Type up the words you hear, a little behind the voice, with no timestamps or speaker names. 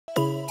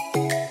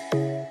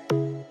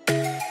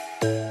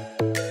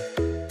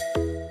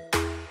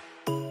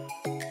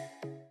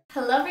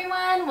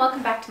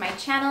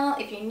channel.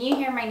 If you're new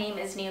here, my name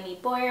is Naomi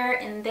Boyer.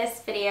 In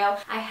this video,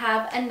 I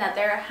have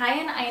another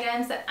high-end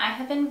items that I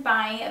have been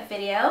buying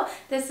video.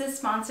 This is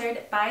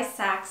sponsored by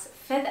Saks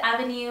Fifth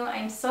Avenue.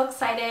 I'm so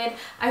excited.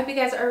 I hope you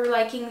guys are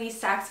liking these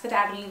Saks Fifth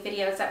Avenue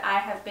videos that I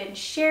have been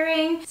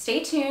sharing.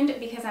 Stay tuned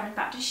because I'm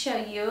about to show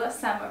you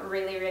some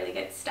really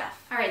good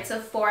stuff. Alright, so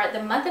for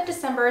the month of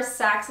December,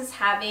 Saks is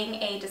having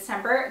a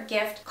December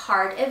gift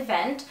card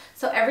event.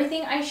 So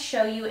everything I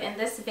show you in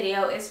this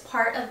video is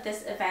part of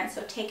this event,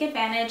 so take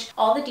advantage.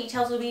 All the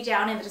details will be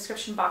down in the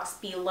description box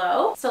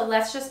below. So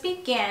let's just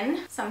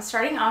begin. So I'm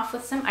starting off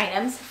with some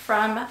items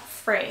from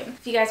Frame.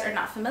 If you guys are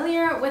not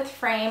familiar with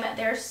Frame,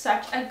 they're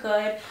such a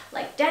good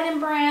like denim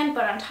brand,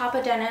 but on top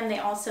of denim, they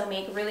also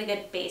make really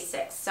good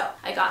basics. So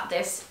I got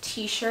this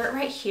t-shirt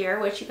right here,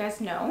 which you guys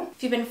know.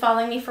 If you've been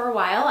following me for a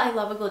while, I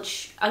love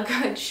a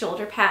good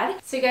shoulder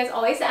pad. So you guys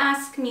always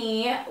ask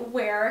me,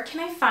 where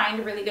can I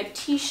find really good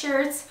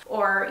t-shirts,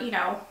 or you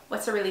know,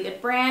 what's a really good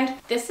brand?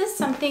 This is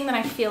something that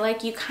I feel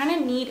like you kind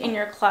of need in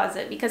your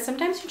closet because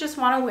sometimes you just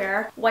want to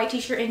wear white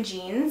t-shirt and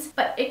jeans,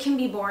 but it can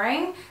be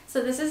boring.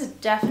 So this is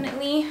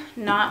definitely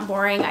not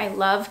boring. I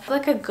love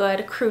like a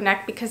good crew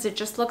neck because it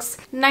just looks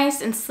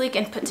nice and sleek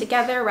and put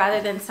together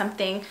rather than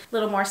something a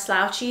little more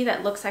slouchy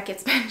that looks like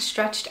it's been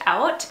stretched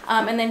out.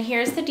 And then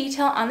here's the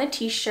detail on the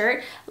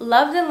t-shirt.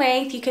 Love the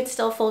length. You could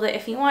still fold it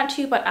if you want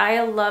to, but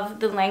I love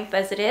the length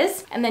as it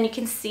is. And then you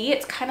can see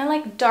it's kind of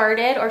like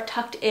darted or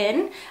tucked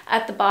in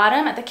at the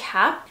bottom at the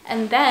cap,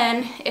 and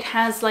then it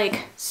has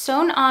like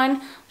sewn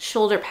on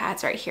shoulder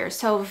pads right here.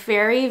 So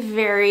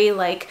very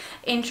like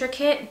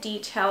intricate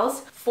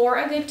details for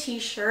a good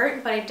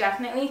t-shirt, but I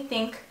definitely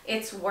think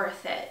it's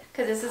worth it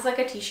because this is like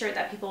a t-shirt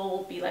that people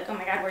will be like, oh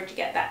my god, where'd you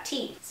get that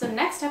tee? So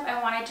next up,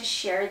 I wanted to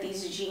share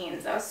these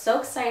jeans. I was so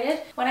excited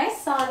when I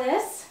saw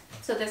this.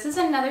 So this is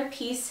another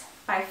piece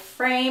by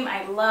Frame.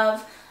 I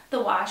love the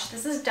wash.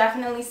 This is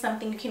definitely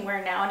something you can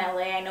wear now in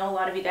LA. I know a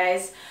lot of you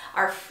guys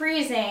are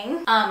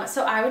freezing.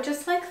 So I would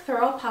just like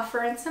throw a puffer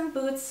and some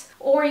boots,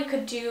 or you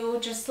could do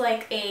just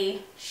like a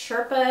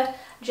Sherpa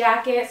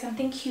jacket,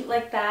 something cute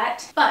like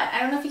that. But I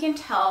don't know if you can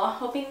tell,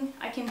 hoping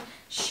I can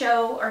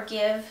show or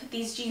give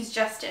these jeans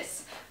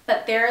justice,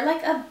 but they're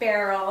like a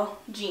barrel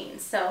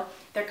jeans. So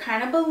they're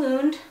kind of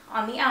ballooned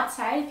on the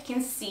outside, if you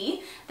can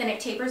see. Then it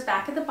tapers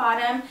back at the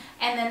bottom,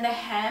 and then the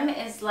hem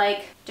is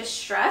like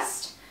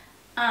distressed.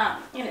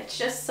 And it's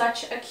just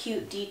such a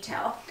cute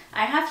detail.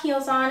 I have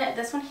heels on.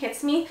 This one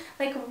hits me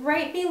like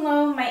right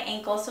below my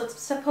ankle, so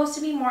it's supposed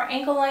to be more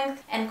ankle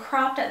length and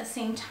cropped at the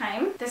same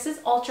time. This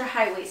is ultra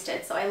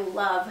high-waisted, so I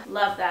love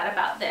that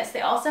about this. They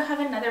also have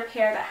another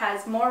pair that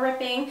has more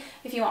ripping.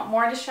 If you want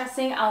more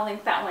distressing, I'll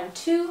link that one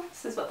too.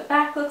 This is what the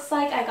back looks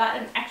like. I got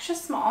an extra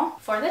small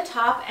for the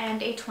top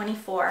and a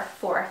 24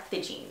 for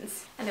the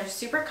jeans. And they're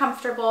super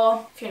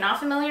comfortable. If you're not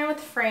familiar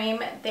with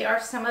Frame, they are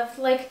some of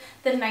like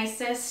the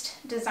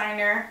nicest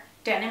designer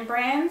denim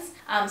brands.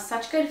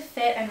 Such good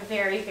fit and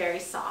very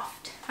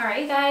soft.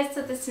 Alright guys,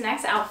 so this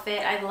next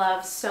outfit I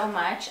love so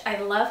much. I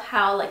love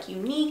how like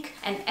unique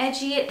and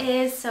edgy it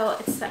is, so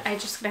I'm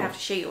just gonna have to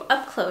show you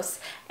up close.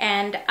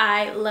 And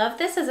I love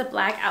this as a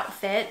black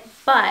outfit,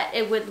 but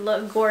it would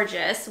look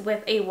gorgeous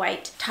with a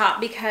white top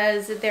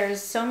because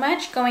there's so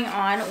much going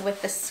on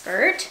with the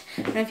skirt.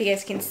 I don't know if you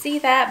guys can see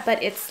that,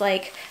 but it's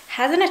like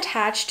has an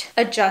attached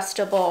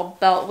adjustable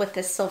belt with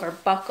this silver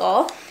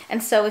buckle.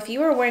 And so if you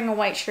were wearing a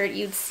white shirt,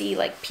 you'd see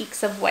like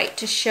peaks of white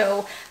to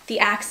show the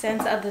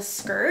accents of the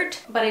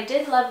skirt. But I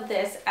did love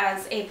this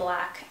as a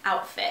black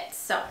outfit.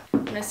 So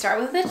I'm gonna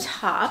start with the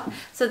top.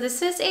 So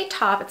this is a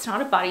top, it's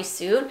not a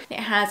bodysuit.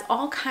 It has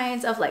all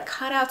kinds of like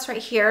cutouts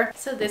right here.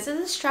 So this is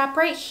a strap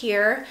right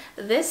here.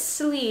 This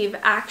sleeve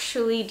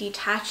actually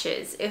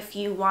detaches if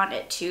you want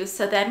it to.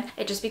 So then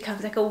it just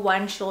becomes like a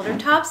one shoulder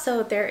top.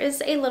 So there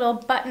is a little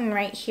button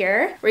right here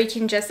where you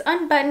can just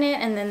unbutton it,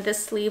 and then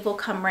this sleeve will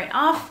come right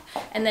off,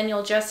 and then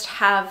you'll just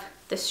have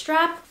the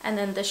strap and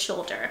then the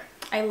shoulder.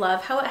 I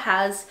love how it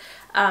has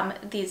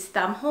these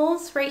thumb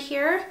holes right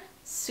here.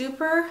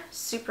 Super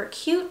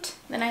cute.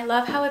 Then I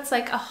love how it's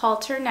like a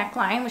halter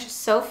neckline, which is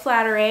so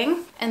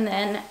flattering, and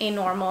then a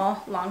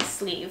normal long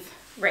sleeve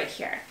right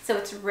here. So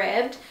it's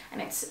ribbed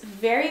and it's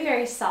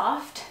very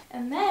soft.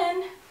 And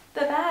then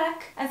the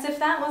back, as if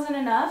that wasn't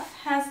enough,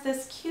 has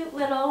this cute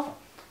little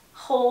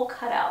hole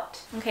cut out.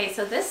 Okay,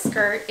 so this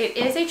skirt, it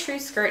is a true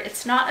skirt.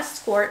 It's not a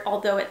skirt,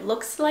 although it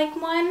looks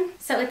like one.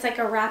 So it's like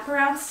a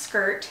wraparound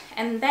skirt,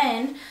 and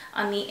then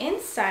on the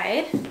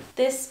inside,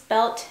 this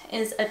belt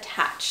is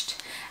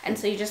attached. And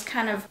so you just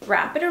kind of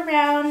wrap it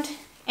around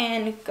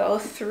and go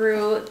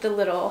through the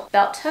little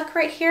belt hook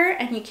right here,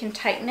 and you can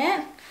tighten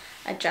it,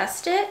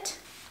 adjust it,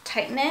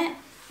 tighten it,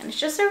 and it's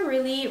just a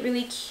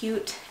really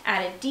cute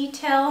added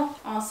detail.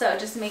 Also, it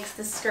just makes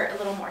the skirt a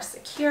little more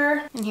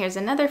secure. And here's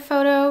another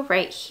photo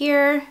right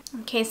here,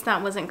 in case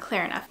that wasn't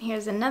clear enough.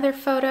 Here's another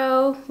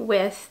photo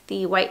with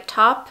the white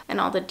top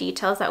and all the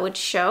details that would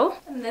show.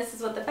 And this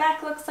is what the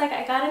back looks like.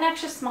 I got an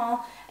extra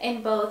small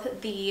in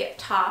both the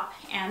top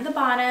and the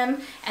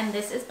bottom, and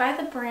this is by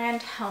the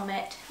brand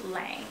Helmut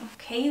Lang.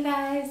 Okay, you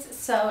guys,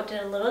 so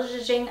did a little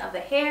zhuzhing of the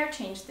hair,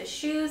 changed the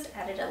shoes,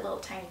 added a little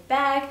tiny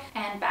bag,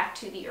 and back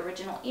to the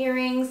original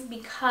earrings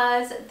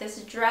because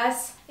this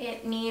dress,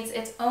 it needs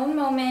its own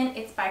moment.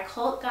 It's by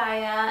Cult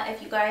Gaia.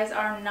 If you guys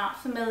are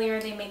not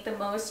familiar, they make the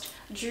most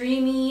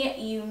dreamy,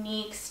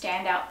 unique,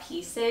 standout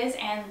pieces,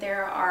 and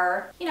there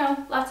are, you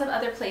know, lots of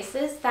other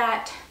places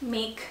that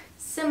make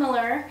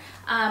similar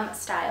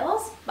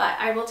styles, but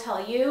I will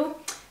tell you,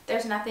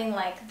 there's nothing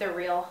like the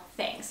real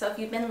thing. So if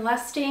you've been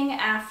lusting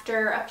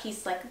after a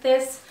piece like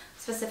this,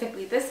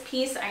 specifically this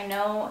piece, I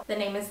know the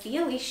name is the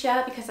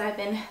Alicia because I've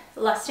been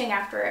lusting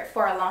after it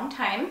for a long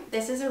time.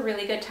 This is a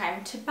really good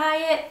time to buy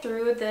it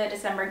through the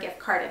December gift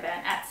card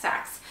event at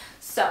Saks.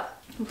 So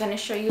I'm going to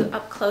show you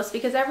up close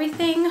because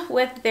everything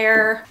with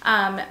their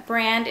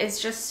brand is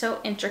just so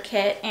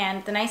intricate,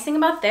 and the nice thing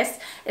about this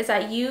is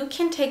that you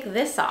can take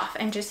this off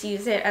and just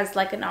use it as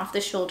like an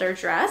off-the-shoulder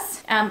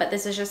dress, but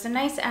this is just a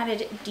nice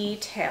added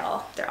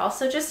detail. They're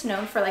also just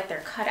known for like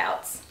their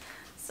cutouts.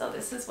 So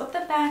this is what the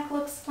back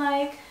looks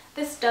like.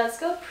 This does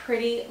go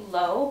pretty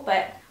low,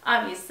 but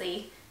obviously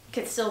you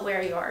could still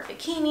wear your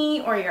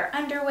bikini or your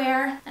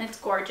underwear, and it's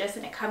gorgeous,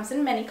 and it comes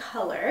in many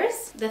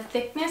colors. The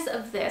thickness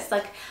of this,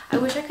 like, I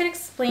wish I could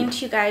explain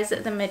to you guys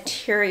the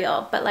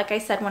material, but like I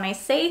said, when I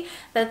say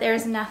that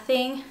there's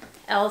nothing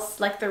else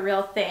like the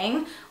real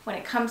thing when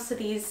it comes to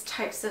these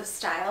types of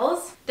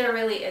styles, there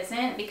really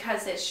isn't,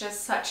 because it's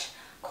just such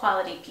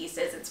quality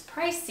pieces. It's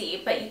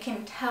pricey, but you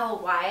can tell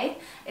why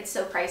it's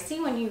so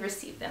pricey when you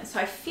receive them. So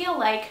I feel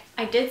like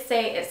I did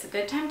say it's a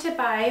good time to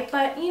buy,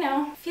 but you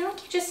know, I feel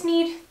like you just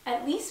need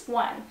at least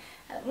one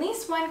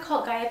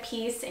Cult Gaia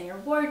piece in your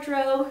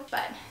wardrobe.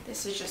 But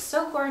this is just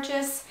so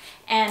gorgeous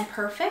and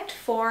perfect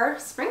for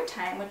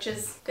springtime, which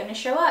is gonna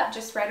show up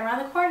just right around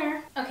the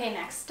corner. Okay,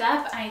 next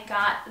up, I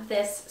got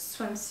this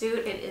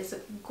swimsuit. It is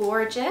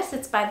gorgeous.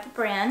 It's by the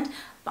brand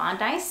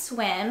Bondi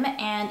Swim,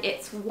 and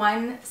it's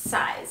one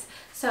size.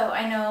 So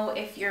I know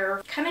if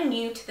you're kind of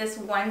new to this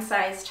one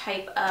size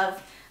type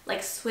of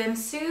like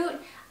swimsuit,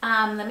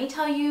 let me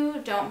tell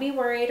you, don't be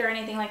worried or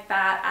anything like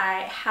that.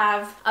 I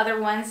have other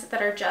ones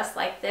that are just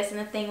like this, and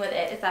the thing with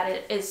it is that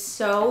it is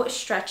so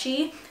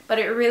stretchy, but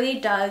it really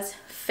does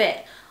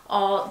fit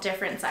all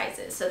different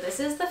sizes. So this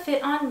is the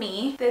fit on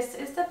me. This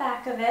is the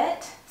back of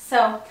it.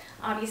 So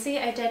obviously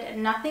I did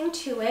nothing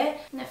to it,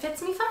 and it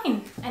fits me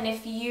fine. And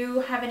if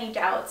you have any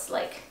doubts,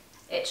 like,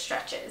 it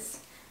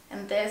stretches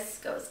and this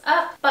goes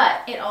up,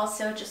 but it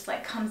also just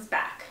like comes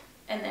back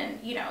and then,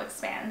 you know,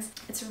 expands.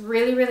 It's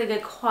really, really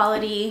good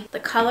quality. The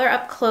color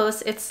up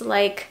close, it's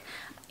like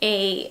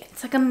a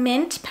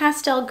mint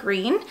pastel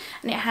green,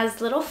 and it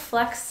has little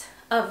flecks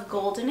of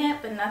gold in it,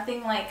 but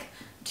nothing like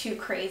too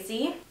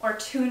crazy or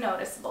too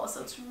noticeable.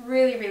 So it's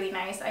really, really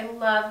nice. I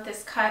love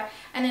this cut.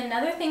 And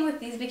another thing with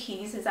these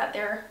bikinis is that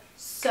they're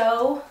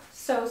so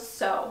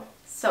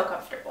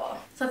comfortable.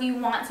 So if you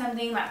want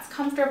something that's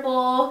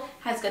comfortable,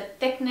 has good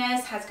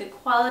thickness, has good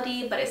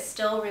quality, but is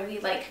still really,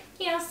 like,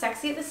 you know,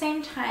 sexy at the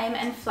same time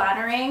and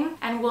flattering,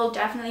 and will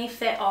definitely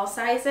fit all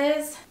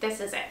sizes, this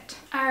is it.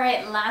 All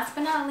right, last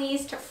but not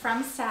least,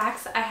 from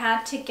Saks, I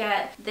had to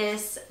get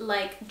this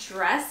like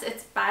dress.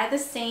 It's by the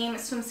same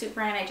swimsuit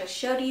brand I just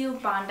showed you,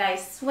 Bondi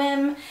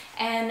Swim,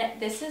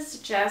 and this is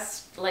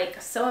just like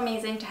so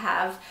amazing to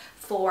have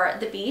for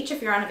the beach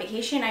if you're on a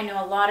vacation. I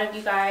know a lot of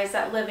you guys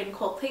that live in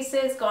cold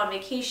places go on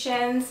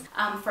vacations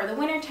for the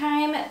winter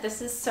time.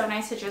 This is so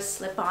nice to just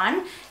slip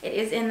on. It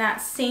is in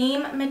that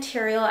same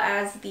material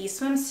as the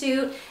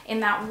swimsuit, in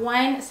that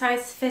one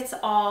size fits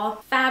all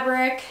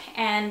fabric,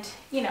 and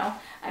you know,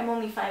 I'm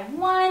only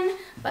 5'1",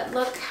 but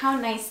look how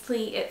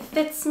nicely it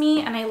fits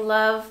me. And I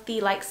love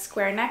the like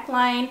square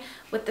neckline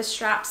with the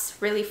straps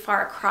really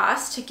far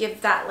across to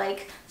give that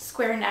like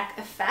square neck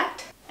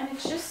effect. And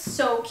it's just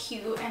so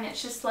cute, and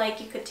it's just like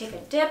you could take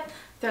a dip,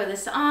 throw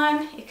this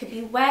on, it could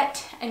be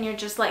wet, and you're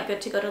just like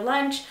good to go to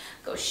lunch,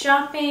 go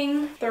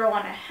shopping, throw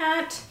on a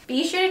hat.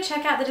 Be sure to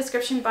check out the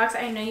description box.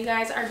 I know you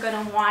guys are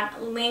gonna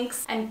want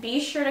links, and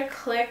be sure to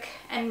click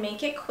and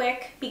make it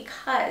quick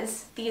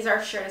because these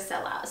are sure to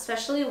sell out,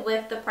 especially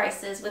with the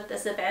prices with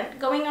this event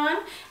going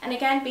on. And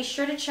again, be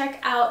sure to check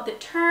out the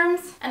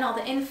terms and all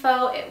the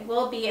info. It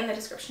will be in the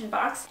description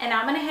box. And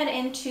now I'm gonna head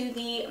into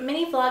the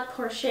mini vlog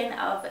portion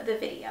of the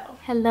video.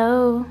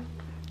 Hello,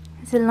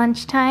 is it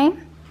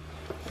lunchtime?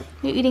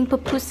 You're eating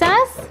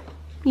pupusas?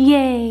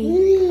 Yay!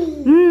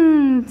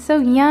 Mmm, so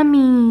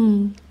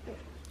yummy.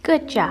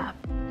 Good job.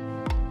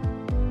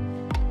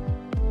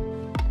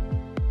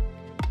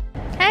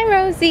 Hi,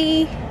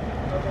 Rosie.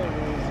 Hello,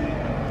 Rosie.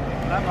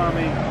 Hi,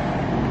 Mommy.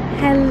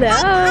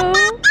 Hello.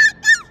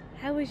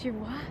 How was your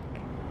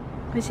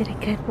walk? Was it a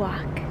good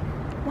walk?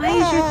 Why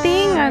is your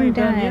thing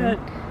undone?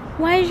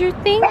 Why is your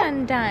thing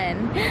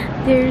undone?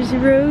 There's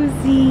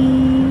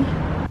Rosie.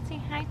 Say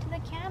hi to the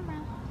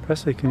camera.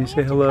 Presley, can you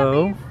say have to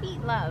hello? cover your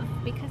feet, love,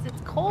 because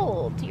it's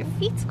cold. Your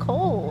feet's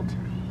cold.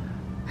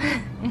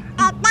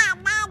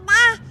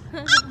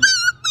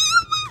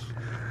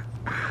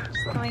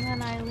 Just going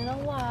on our little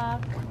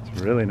walk to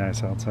really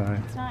nice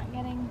outside. It's not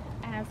getting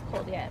as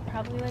cold yet,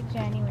 probably like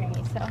January,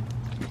 so,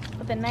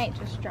 but the night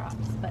just drops.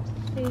 But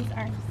these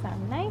are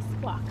some nice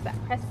blocks that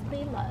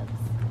Presley loves.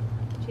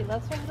 She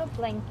loves her little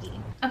blankie.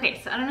 Okay,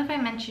 so I don't know if I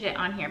mentioned it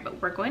on here,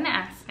 but we're going to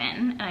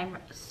Aspen, and I'm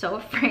so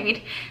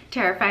afraid,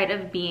 terrified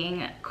of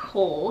being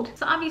cold.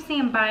 So obviously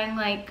I'm buying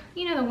like,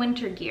 you know, the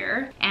winter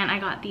gear, and I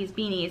got these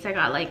beanies. I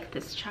got like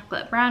this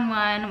chocolate brown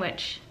one,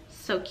 which is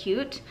so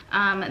cute.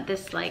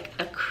 This like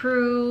a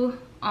crew,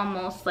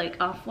 almost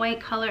like off-white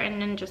color, and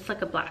then just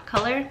like a black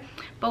color.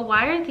 But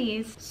why are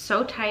these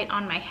so tight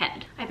on my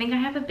head? I think I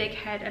have a big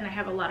head and I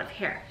have a lot of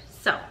hair.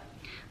 So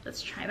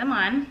let's try them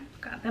on.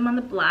 Got them on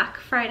the Black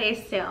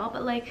Friday sale,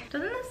 but like,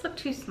 doesn't this look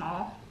too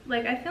small?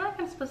 Like, I feel like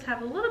I'm supposed to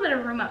have a little bit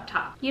of room up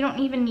top. You don't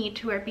even need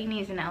to wear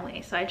beanies in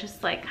LA, so I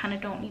just like kind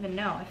of don't even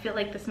know. I feel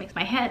like this makes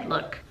my head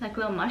look like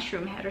a little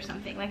mushroom head or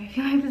something. Like, I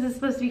feel like this is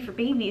supposed to be for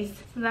babies.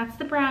 So that's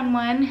the brown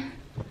one.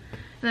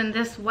 Then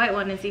this white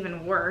one is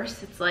even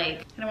worse. It's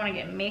like, I don't want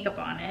to get makeup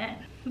on it.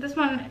 This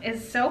one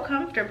is so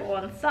comfortable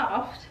and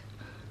soft,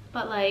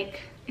 but like,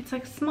 it's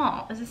like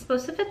small. Is it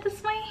supposed to fit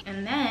this way?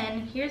 And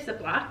then here's the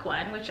black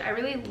one, which I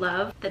really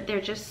love that they're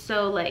just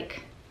so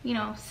like, you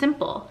know,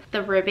 simple.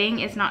 The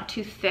ribbing is not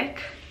too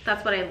thick.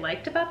 That's what I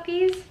liked about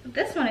these.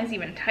 This one is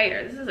even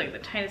tighter. This is like the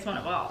tightest one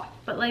of all.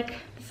 But like,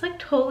 this like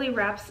totally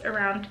wraps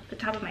around the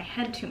top of my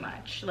head too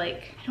much.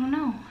 Like, I don't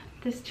know,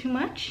 this too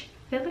much?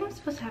 I feel like I'm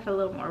supposed to have a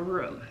little more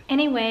room.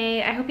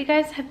 Anyway, I hope you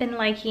guys have been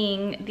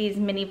liking these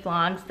mini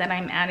vlogs that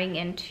I'm adding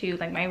into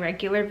like my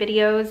regular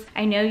videos.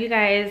 I know you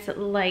guys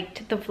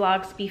liked the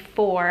vlogs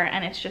before,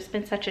 and it's just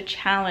been such a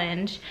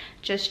challenge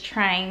just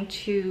trying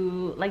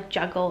to like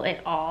juggle it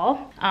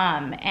all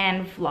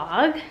and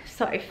vlog.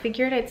 So I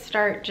figured I'd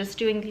start just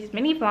doing these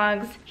mini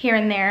vlogs here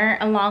and there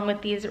along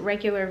with these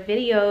regular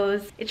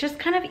videos. It's just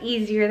kind of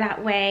easier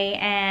that way,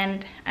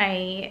 and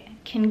I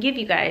can give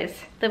you guys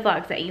the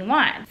vlogs that you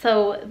want.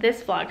 So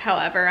this vlog,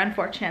 however,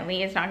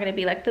 unfortunately is not going to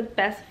be like the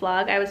best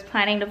vlog. I was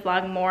planning to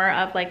vlog more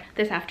of like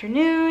this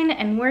afternoon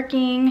and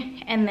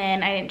working, and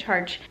then I didn't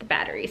charge the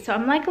battery. So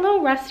I'm like a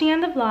little rusty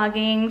on the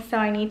vlogging, so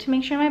I need to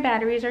make sure my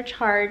batteries are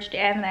charged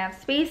and I have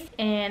space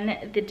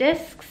in the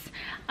discs.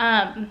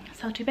 So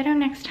I'll do better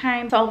next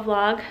time. So I'll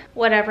vlog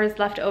whatever's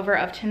left over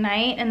of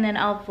tonight, and then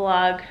I'll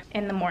vlog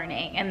in the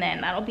morning, and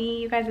then that'll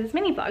be you guys'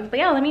 mini vlogs. But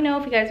yeah, let me know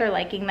if you guys are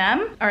liking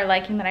them or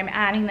liking that I'm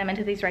adding them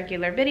into these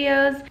regular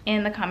videos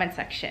in the comment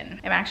section.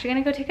 I'm actually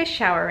gonna go take a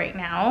shower right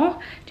now.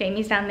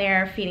 Jamie's down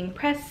there feeding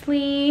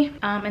Presley,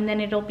 and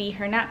then it'll be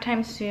her nap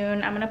time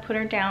soon. I'm gonna put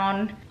her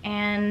down,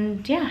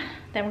 and yeah,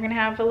 then we're gonna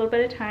have a little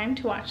bit of time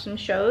to watch some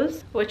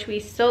shows, which we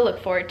so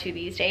look forward to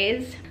these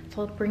days.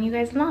 So I'll bring you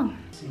guys along.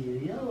 See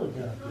a yellow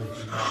duck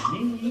looking at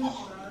me.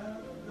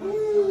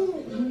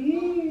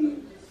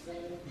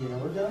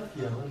 Yellow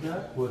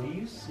duck, what do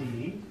you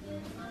see?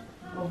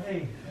 Oh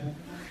hey,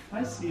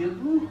 I see a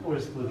blue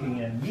horse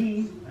looking at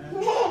me.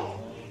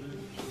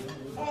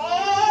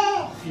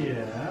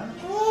 Yeah.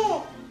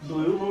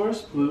 Blue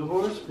horse,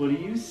 what do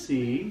you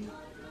see?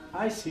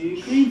 I see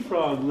a green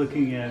frog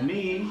looking at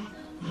me.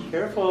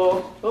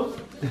 Careful. Oh.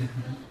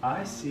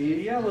 I see a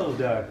yellow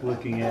duck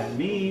looking at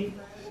me.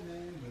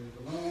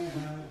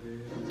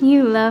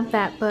 You love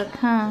that book,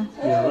 huh?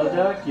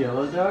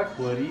 Yellow duck,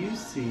 what do you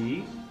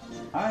see?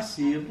 I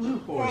see a blue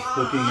horse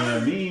looking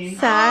at me.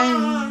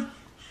 Sorry.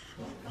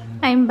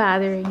 I'm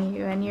bothering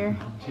you and your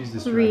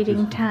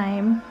reading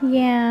time.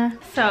 Yeah.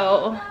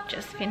 So,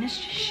 just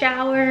finished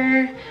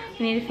shower.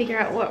 We need to figure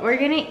out what we're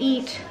gonna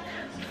eat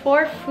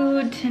for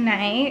food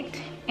tonight.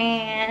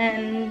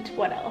 And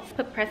what else?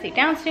 Put Presley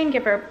down soon,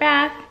 give her a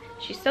bath.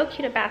 She's so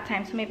cute at bath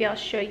time, so maybe I'll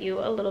show you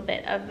a little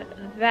bit of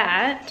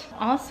that.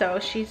 Also,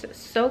 she's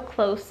so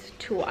close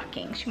to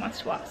walking. She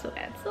wants to walk so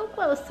bad. So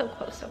close, so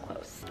close, so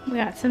close. We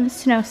got some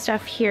snow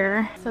stuff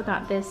here. So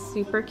got this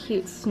super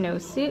cute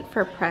snowsuit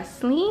for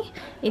Presley.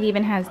 It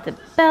even has the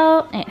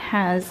belt. It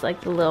has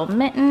like the little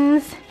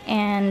mittens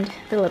and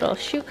the little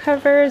shoe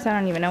covers. I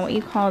don't even know what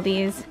you call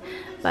these,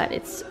 but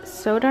it's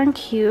so darn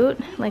cute.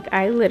 Like,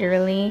 I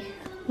literally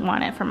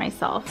want it for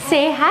myself.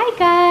 Say hi,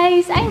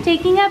 guys. I'm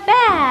taking a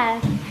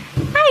bath.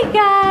 Hi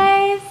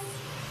guys,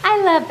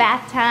 I love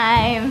bath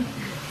time.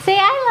 Say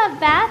I love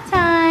bath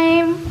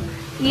time.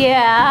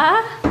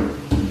 Yeah.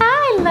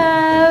 Hi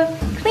love.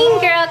 Clean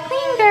girl,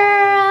 clean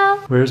girl.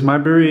 Where's my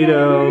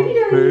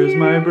burrito? Where's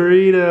my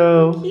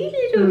burrito? Cute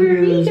little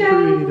burrito.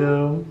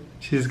 Burrito.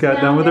 She's got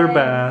done with her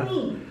bath.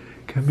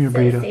 Come here,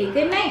 burrito. Say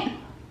good night.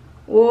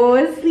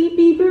 Oh,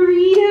 sleepy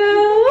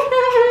burrito.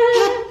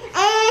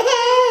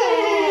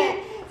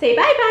 Say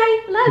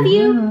bye-bye. Love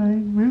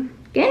you.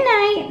 Good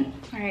night.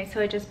 All right,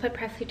 so I just put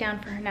Presley down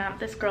for her nap.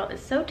 This girl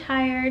is so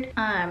tired.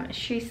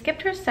 She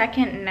skipped her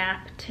second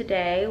nap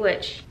today,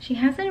 which she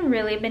hasn't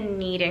really been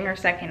needing her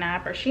second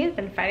nap, or she has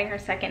been fighting her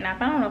second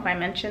nap. I don't know if I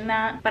mentioned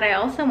that, but I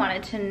also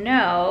wanted to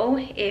know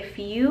if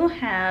you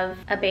have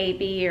a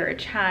baby or a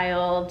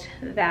child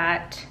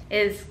that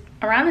is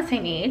around the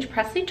same age.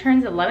 Presley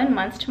turns 11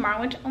 months tomorrow,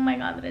 which, oh my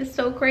God, that is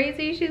so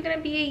crazy. She's gonna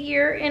be a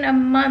year in a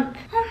month.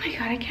 Oh my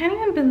God, I can't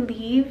even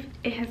believe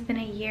it has been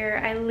a year.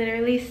 I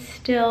literally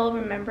still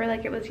remember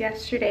like it was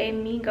yesterday,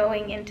 me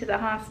going into the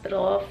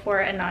hospital for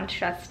a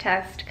non-stress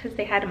test because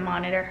they had to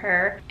monitor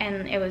her,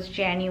 and it was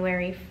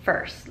January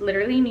 1st,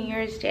 literally New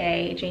Year's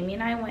Day. Jamie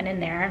and I went in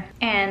there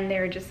and they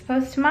were just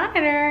supposed to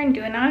monitor and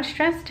do a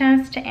non-stress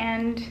test,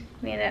 and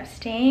we ended up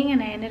staying,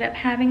 and I ended up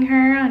having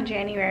her on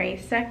January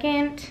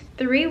 2nd,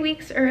 3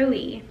 weeks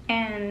early.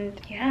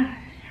 And yeah,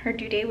 her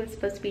due date was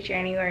supposed to be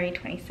January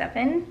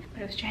 27th,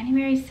 but it was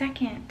January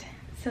 2nd.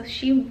 So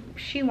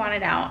she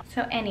wanted out.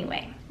 So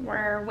anyway,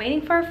 we're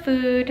waiting for our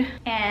food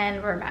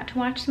and we're about to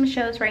watch some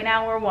shows. Right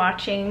now we're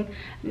watching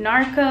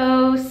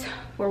Narcos.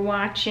 We're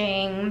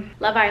watching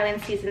Love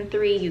Island Season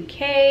 3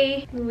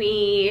 UK.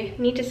 We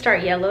need to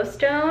start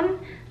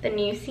Yellowstone, the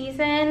new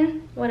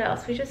season. What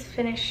else? We just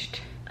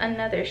finished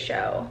another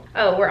show.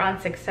 Oh, we're on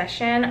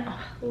Succession. Oh,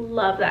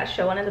 love that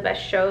show, one of the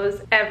best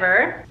shows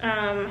ever.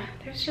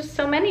 There's just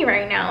so many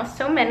right now,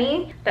 so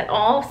many that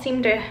all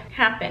seem to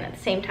happen at the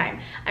same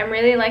time. I'm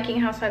really liking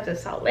Housewives of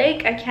Salt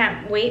Lake. I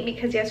can't wait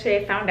because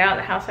yesterday I found out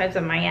the Housewives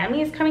of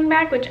Miami is coming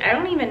back, which I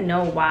don't even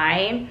know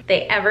why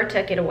they ever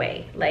took it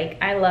away. Like,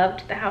 I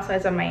loved the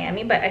Housewives of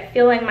Miami, but I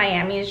feel like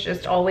Miami is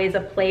just always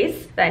a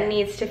place that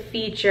needs to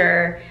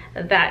feature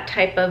that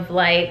type of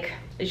like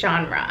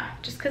genre,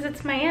 just because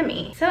it's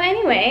Miami. So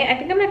anyway, I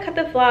think I'm gonna cut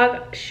the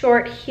vlog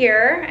short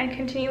here and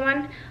continue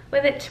on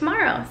with it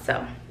tomorrow.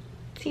 So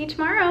see you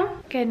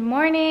tomorrow. Good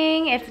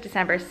morning. It's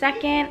December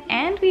 2nd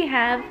and we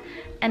have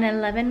an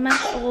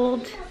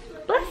 11-month-old,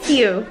 bless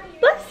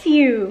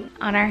you,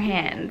 on our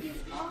hands.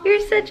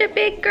 You're such a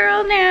big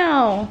girl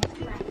now.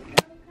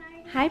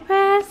 Hi,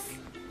 Press.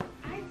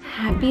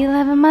 Happy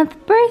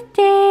 11-month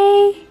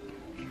birthday.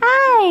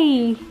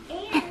 Hi.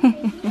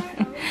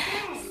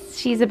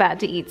 She's about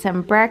to eat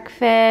some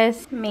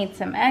breakfast. Made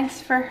some eggs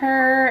for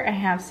her. I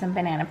have some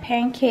banana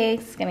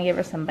pancakes. Gonna give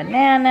her some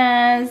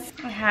bananas.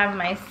 I have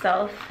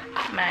myself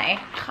my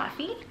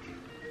coffee.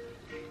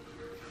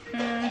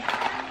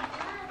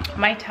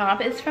 My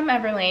top is from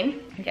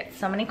Everlane. I get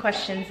so many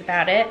questions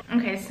about it.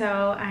 Okay,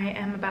 so I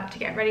am about to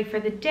get ready for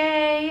the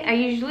day. I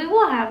usually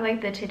will have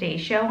like the Today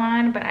Show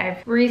on, but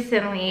I've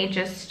recently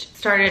just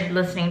started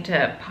listening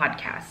to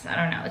podcasts. I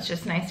don't know, it's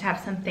just nice to have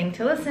something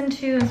to listen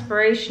to,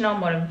 inspirational,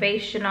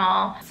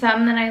 motivational.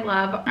 Some that I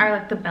love are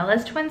like the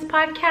Bellas Twins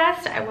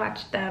podcast. I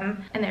watched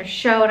them and their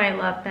show and I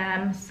love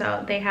them.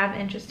 So they have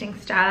interesting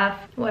stuff.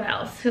 What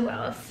else? Who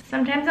else?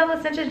 Sometimes I'll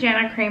listen to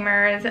Jana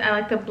Kramer's. I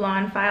like the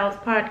Blonde Files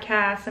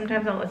podcast.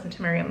 Sometimes I'll listen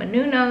to Maria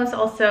Menounos.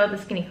 Also the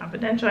Skinny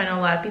Confidential. I know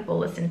a lot of people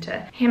listen to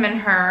him and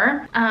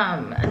her.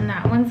 And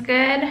that one's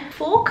good.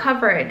 Full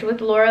Coverage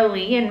with Laura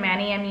Lee and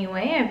Manny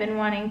MUA. I've been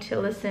wanting to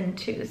listen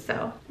to,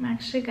 so I'm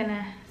actually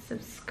gonna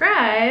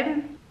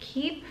subscribe.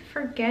 Keep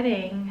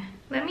forgetting.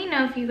 Let me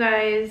know if you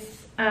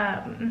guys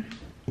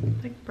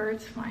like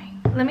birds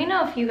flying. Let me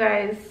know if you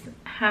guys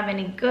have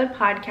any good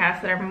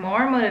podcasts that are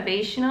more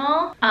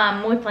motivational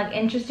with like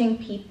interesting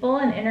people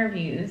and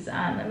interviews.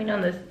 Let me know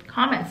in the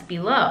comments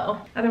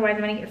below. Otherwise,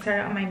 I'm gonna get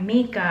started on my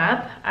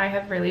makeup. I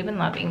have really been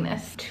loving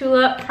this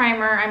Tulip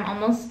primer. I'm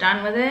almost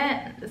done with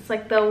it. It's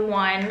like the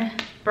one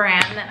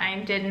brand that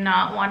I did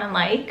not want to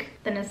like.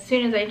 Then as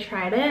soon as I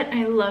tried it,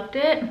 I loved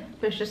it.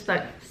 There's just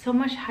like so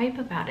much hype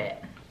about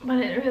it, but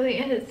it really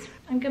is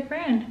a good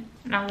brand.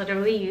 And I'll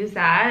literally use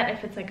that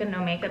if it's like a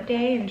no makeup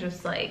day and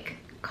just like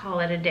call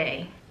it a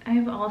day.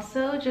 I've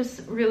also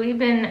just really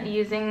been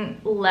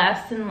using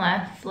less and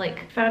less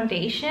like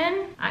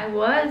foundation. I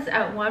was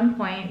at one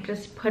point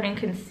just putting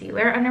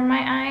concealer under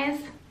my eyes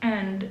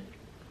and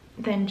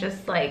then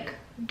just like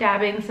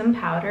dabbing some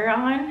powder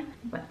on.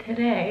 But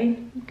today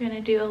I'm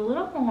gonna do a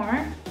little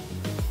more.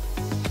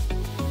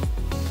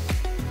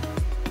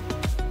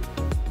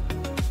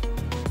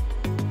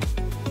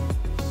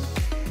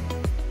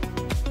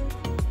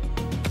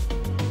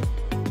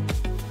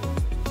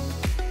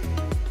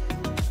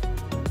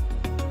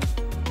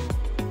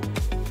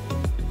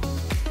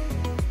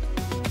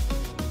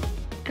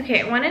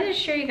 Okay, I wanted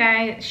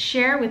to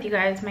share with you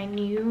guys my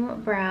new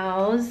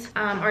brows,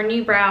 or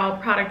new brow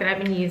product that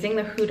I've been using,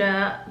 the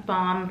Huda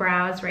Balm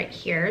Brows right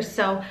here.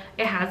 So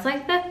it has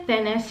like the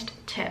thinnest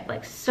tip,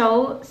 like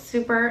so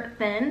super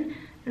thin.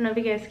 I don't know if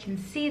you guys can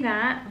see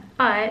that,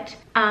 but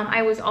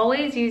I was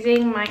always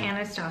using my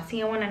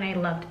Anastasia one and I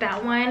loved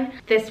that one.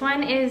 This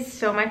one is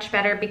so much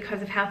better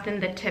because of how thin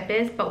the tip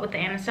is, but with the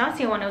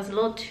Anastasia one, it was a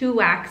little too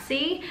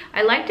waxy.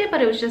 I liked it,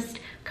 but it was just,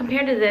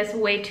 compared to this,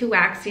 way too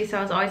waxy, so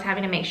I was always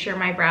having to make sure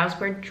my brows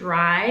were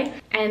dry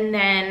and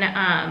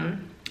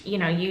then you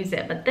know, use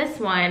it. But this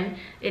one,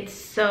 it's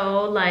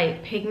so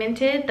like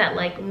pigmented that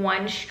like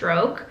one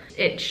stroke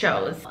it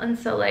shows, and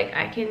so like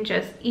I can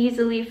just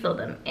easily fill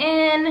them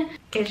in.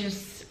 It's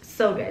just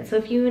so good. So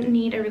if you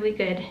need a really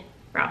good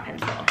brow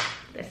pencil,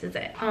 this is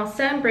it.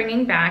 Also, I'm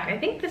bringing back, I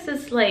think this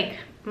is like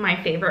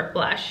my favorite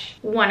blush,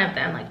 one of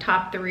them, like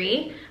top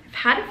 3. I've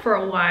had it for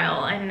a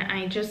while and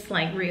I just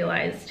like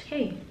realized,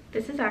 hey,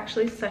 This is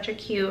actually such a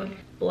cute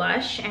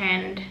blush,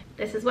 and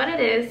this is what it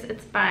is.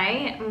 It's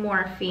by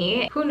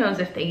Morphe. Who knows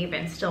if they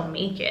even still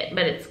make it,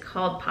 but it's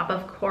called Pop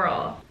of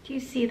Coral. Do you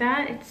see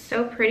that? It's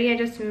so pretty. I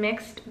just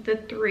mixed the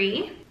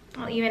 3.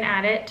 I'll even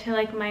add it to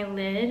like my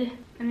lid,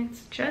 and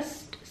it's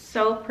just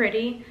so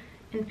pretty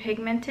and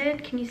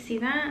pigmented. Can you see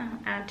that? I'll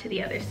add to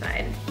the other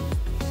side.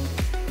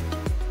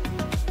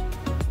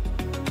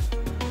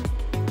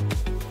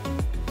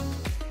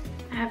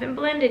 I haven't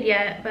blended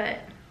yet, but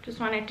just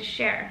wanted to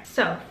share.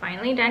 So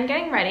finally done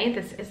getting ready.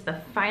 This is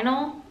the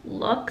final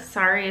look.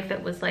 Sorry if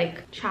it was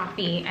like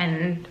choppy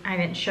and I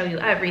didn't show you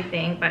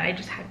everything, but I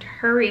just had to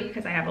hurry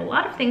because I have a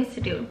lot of things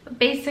to do. But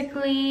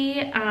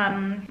basically,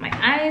 my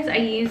eyes, I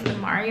use the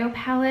Mario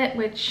palette,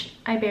 which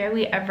I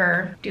barely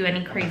ever do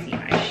any crazy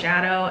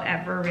eyeshadow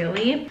ever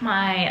really.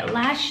 My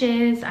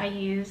lashes, I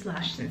use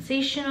Lash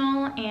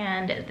Sensational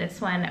and this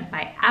one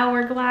by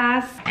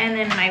Hourglass. And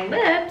then my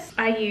lips,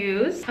 I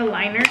use a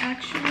liner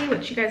actually,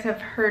 which you guys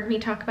have heard me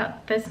talk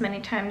about this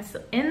many times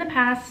in the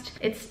past.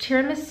 It's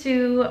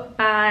Tiramisu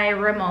by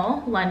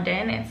Rimmel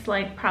London. It's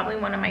like probably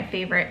one of my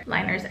favorite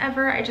liners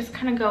ever. I just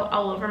kind of go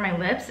all over my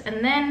lips,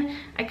 and then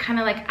I kind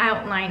of like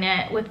outline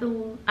it with the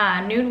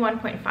Nude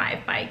 1.5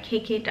 by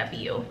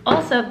KKW.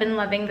 Also, I've been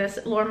loving this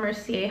Laura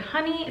Mercier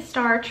Honey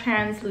Star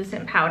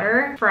Translucent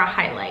Powder for a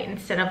highlight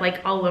instead of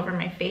like all over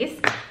my face.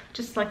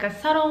 Just like a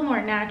subtle,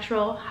 more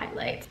natural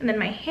highlight. And then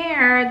my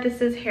hair,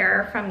 this is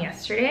hair from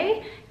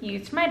yesterday.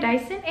 Used my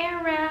Dyson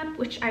Airwrap,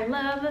 which I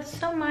love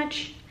so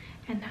much,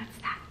 and that's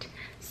that.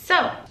 So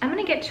I'm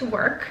gonna get to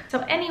work. So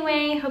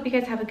anyway, hope you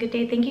guys have a good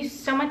day. Thank you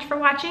so much for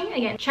watching.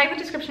 Again, check the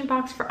description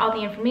box for all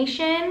the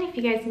information. If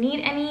you guys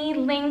need any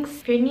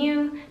links, if you're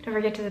new, don't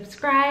forget to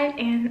subscribe.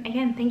 And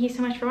again, thank you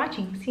so much for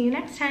watching. See you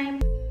next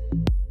time.